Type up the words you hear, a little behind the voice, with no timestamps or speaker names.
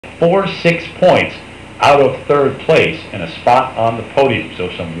6 points out of third place and a spot on the podium. So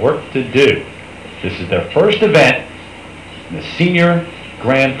some work to do. This is their first event in the Senior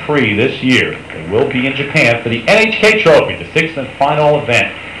Grand Prix this year. They will be in Japan for the NHK Trophy, the 6th and final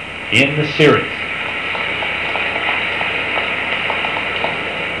event in the series.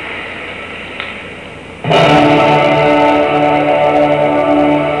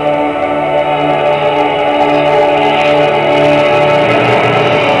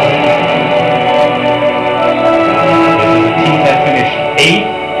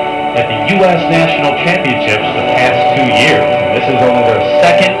 National Championships the past 2 years. This is only their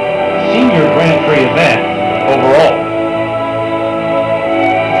second Senior Grand Prix event overall.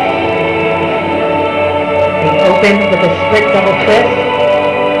 They opened with a split double twist.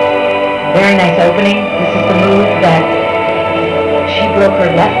 Very nice opening. This is the move that she broke her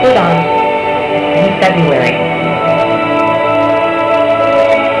left foot on in February.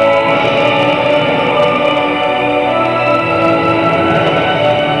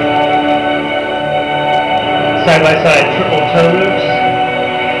 Side-by-side triple toe moves.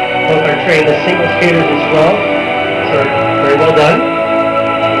 Both are trained as single skaters as well. So very well done.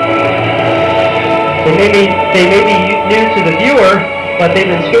 They may be new to the viewer, but they've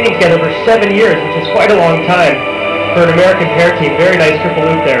been skating together for 7 years, which is quite a long time for an American pair team. Very nice triple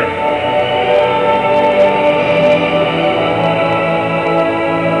loop there.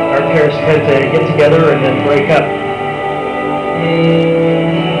 Our pairs tend to get together and then break up.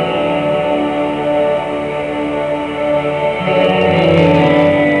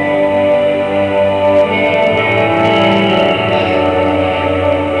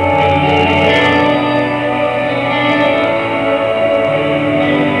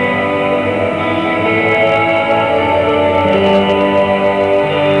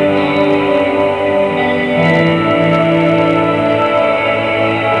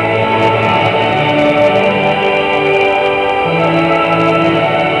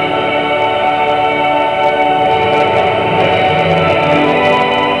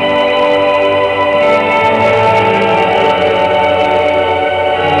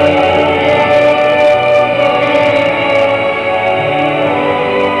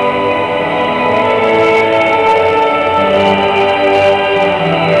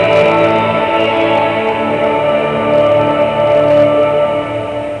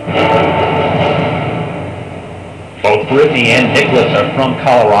 Brittany and Nicholas are from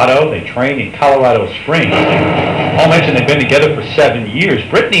Colorado. They train in Colorado Springs. All mentioned they've been together for 7 years.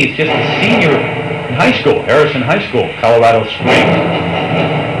 Brittany is just a senior in high school, Harrison High School, Colorado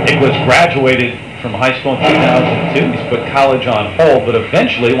Springs. Nicholas graduated from high school in 2002. He's put college on hold, but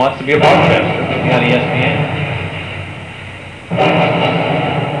eventually wants to be a broadcaster, maybe on ESPN.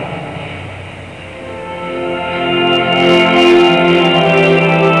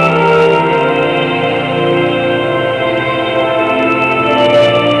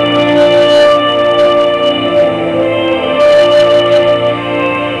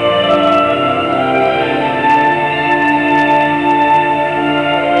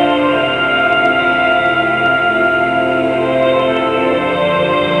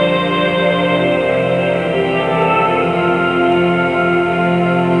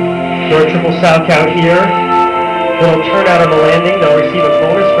 Triple sow count here. Little turnout on the landing. They'll receive a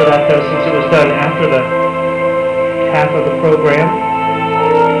bonus for that though, since it was done after the half of the program.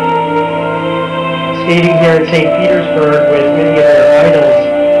 Skating here in St. Petersburg with many of their idols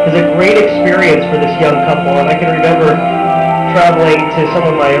is a great experience for this young couple, and I can remember traveling to some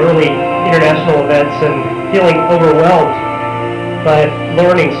of my early international events and feeling overwhelmed, but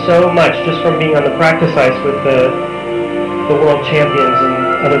learning so much just from being on the practice ice with the world champions and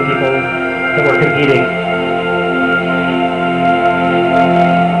other people that were competing.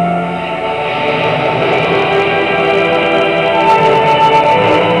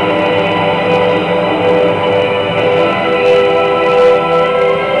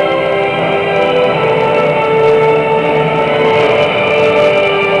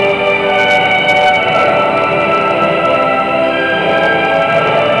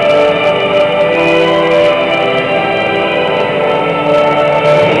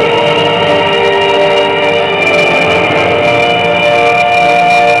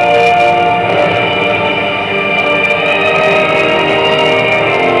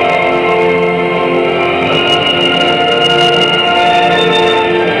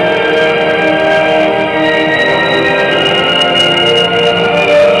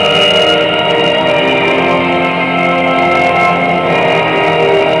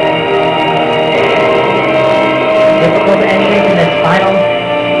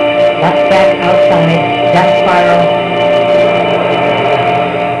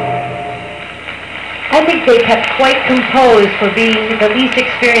 I think they kept quite composed for being the least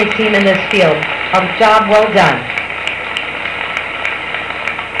experienced team in this field. A job well done.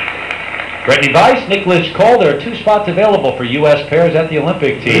 Brittany Vise, Nicholas Cole, there are 2 spots available for U.S. pairs at the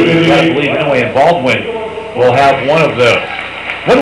Olympic team. I believe Inouye and Baldwin will have one of those.